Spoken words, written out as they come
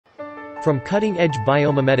From cutting-edge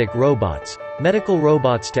biomimetic robots, medical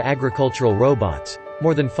robots to agricultural robots,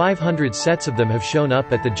 more than 500 sets of them have shown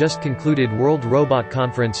up at the just-concluded World Robot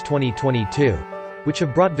Conference 2022, which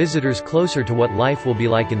have brought visitors closer to what life will be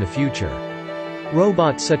like in the future.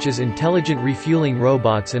 Robots such as intelligent refueling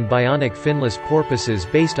robots and bionic finless porpoises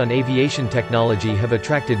based on aviation technology have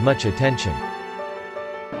attracted much attention.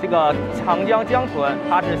 这个长江江豚，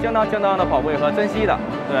它是相当的宝贵和珍惜的，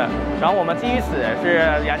对。然后我们基于此是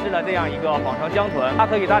研制了这样一个仿生江豚，它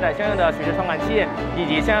可以搭载相应的水质传感器以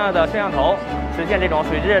及相应的摄像头，实现这种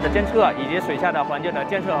水质的监测以及水下的环境的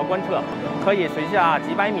监测和观测，可以水下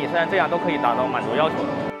几百米深，这样都可以达到满足要求。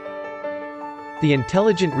The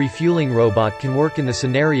intelligent refueling robot can work in the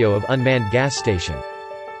scenario of unmanned gas station.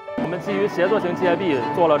 我们基于协作型机械臂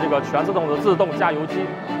做了这个全自动的自动加油机，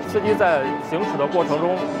司机在行驶的过程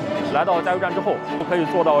中，来到加油站之后，就可以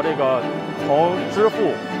做到这个从支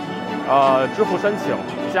付申请、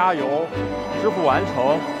加油、支付完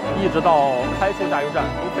成，一直到开出加油站，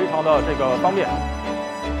都非常的这个方便。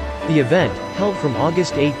The event, held from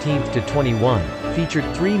August 18th to 21, featured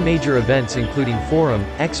 3 major events including forum,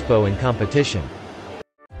 expo and competition.